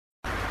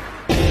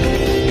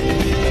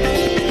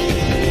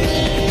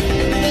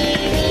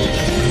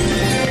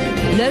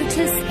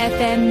Lotus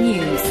FM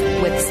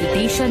News with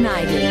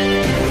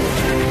SUDISHA.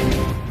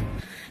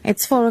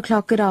 It's 4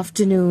 o'clock. Good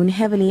afternoon.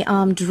 Heavily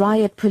armed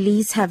riot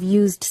police have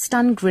used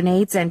stun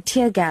grenades and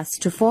tear gas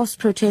to force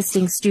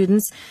protesting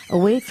students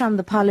away from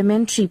the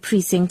Parliamentary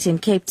precinct in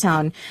Cape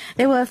Town.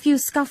 There were a few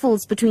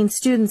scuffles between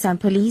students and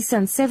police,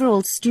 and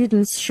several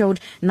students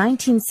showed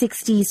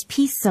 1960s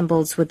peace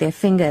symbols with their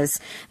fingers.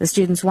 The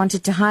students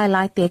wanted to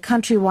highlight their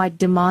countrywide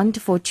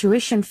demand for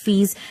tuition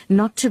fees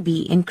not to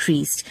be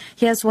increased.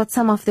 Here's what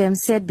some of them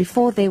said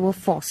before they were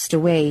forced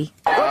away.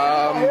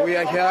 We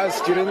are here as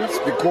students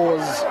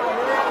because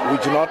we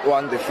do not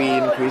want the fee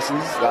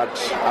increases that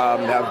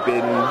have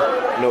been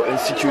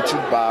instituted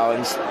by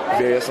our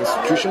various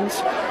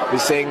institutions. We're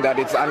saying that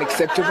it's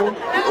unacceptable.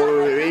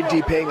 We're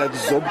already paying an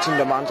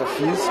exorbitant amount of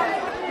fees.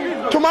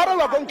 Tomorrow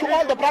we're going to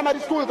all the primary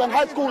schools and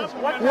high schools.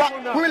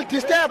 We will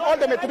disturb all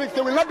the matrics.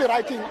 They will not be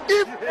writing.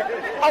 If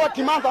our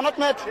demands are not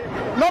met,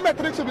 no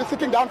matrix will be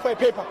sitting down for a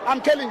paper.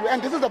 I'm telling you,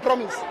 and this is a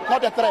promise,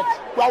 not a threat.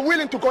 We are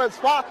willing to go as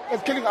far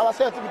as killing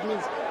ourselves if it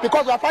means,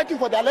 because we are fighting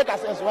for their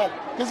legacy as well.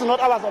 This is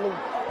not ours alone.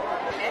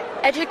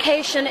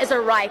 Education is a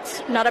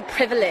right, not a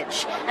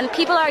privilege. And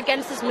people are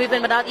against this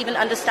movement without even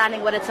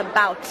understanding what it's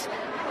about.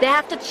 They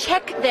have to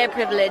check their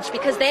privilege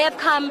because they have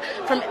come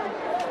from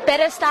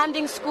better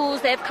standing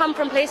schools. They've come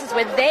from places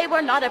where they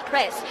were not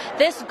oppressed.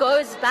 This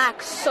goes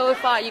back so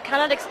far. You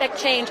cannot expect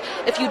change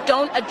if you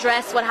don't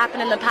address what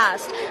happened in the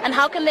past. And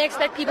how can they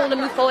expect people to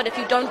move forward if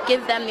you don't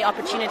give them the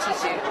opportunity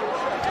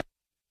to?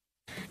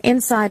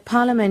 Inside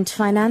Parliament,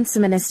 Finance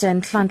Minister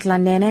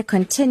Nhlanhla Nene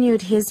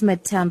continued his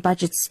mid-term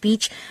budget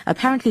speech,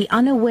 apparently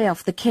unaware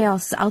of the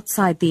chaos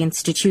outside the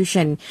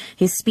institution.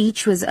 His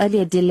speech was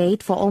earlier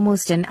delayed for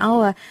almost an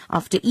hour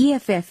after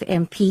EFF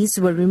MPs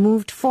were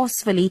removed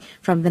forcefully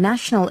from the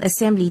National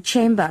Assembly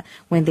chamber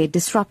when they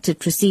disrupted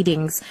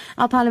proceedings.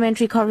 Our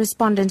parliamentary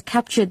correspondent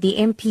captured the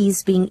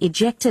MPs being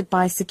ejected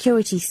by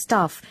security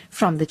staff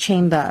from the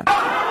chamber.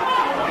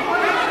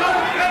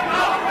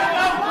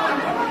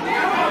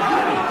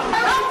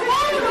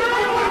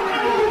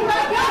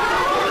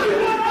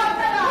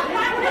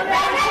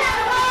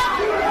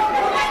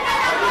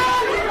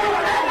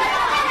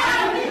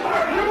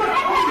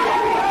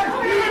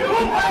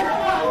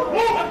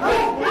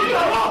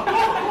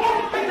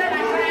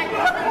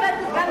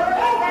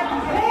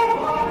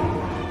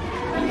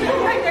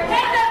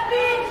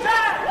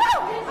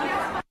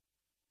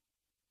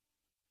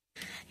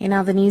 In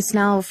other news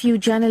now, a few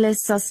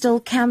journalists are still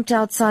camped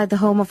outside the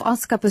home of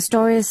Oscar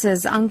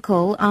Pistorius'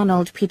 uncle,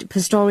 Arnold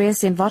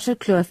Pistorius, in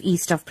Waterkloof,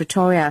 east of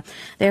Pretoria.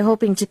 They're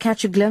hoping to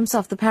catch a glimpse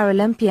of the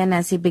Paralympian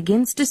as he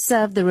begins to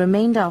serve the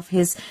remainder of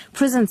his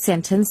prison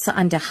sentence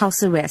under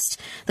house arrest.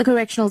 The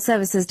Correctional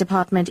Services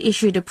Department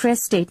issued a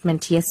press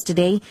statement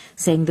yesterday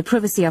saying the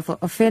privacy of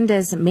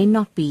offenders may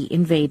not be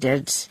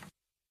invaded.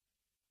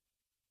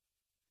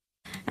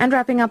 And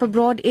wrapping up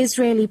abroad,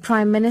 Israeli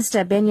Prime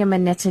Minister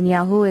Benjamin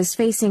Netanyahu is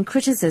facing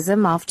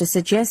criticism after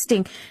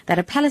suggesting that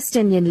a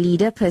Palestinian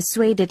leader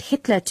persuaded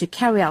Hitler to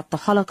carry out the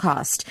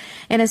Holocaust.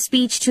 In a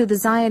speech to the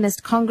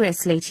Zionist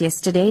Congress late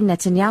yesterday,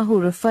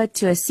 Netanyahu referred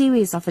to a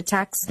series of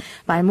attacks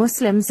by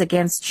Muslims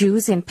against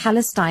Jews in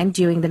Palestine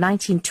during the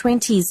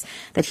 1920s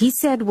that he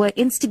said were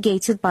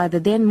instigated by the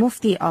then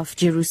Mufti of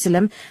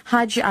Jerusalem,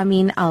 Hajj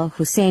Amin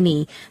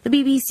al-Husseini. The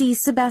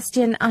BBC's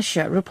Sebastian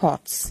Usher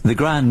reports. The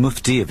Grand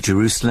Mufti of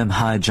Jerusalem,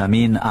 Hajj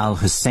Amin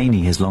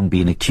al-Husseini, has long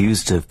been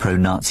accused of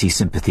pro-Nazi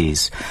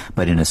sympathies.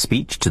 But in a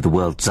speech to the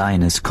World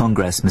Zionist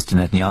Congress, Mr.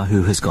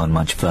 Netanyahu has gone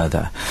much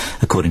further.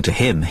 According to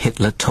him,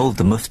 Hitler told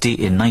the Mufti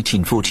in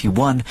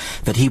 1941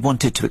 that he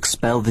wanted to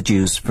expel the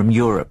Jews from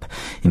Europe.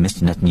 In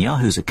Mr.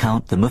 Netanyahu's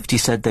account, the Mufti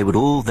said they would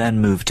all then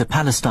move to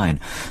Palestine.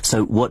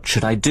 So what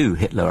should I do?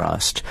 Hitler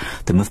asked.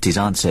 The Mufti's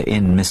answer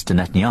in Mr.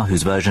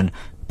 Netanyahu's version: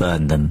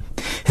 burn them.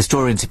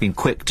 Historians have been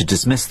quick to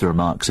dismiss the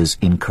remarks as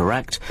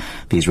incorrect.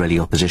 The Israeli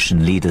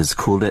opposition leaders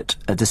called it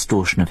a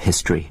distortion of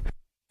history.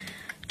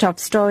 Top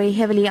story: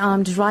 heavily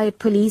armed riot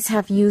police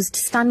have used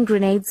stun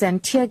grenades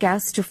and tear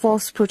gas to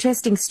force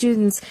protesting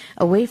students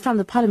away from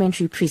the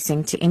Parliamentary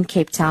precinct in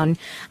Cape Town.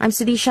 I'm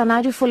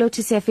SUDISHA for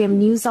Lotus FM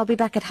News. I'll be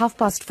back at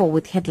 4:30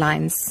 with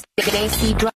headlines.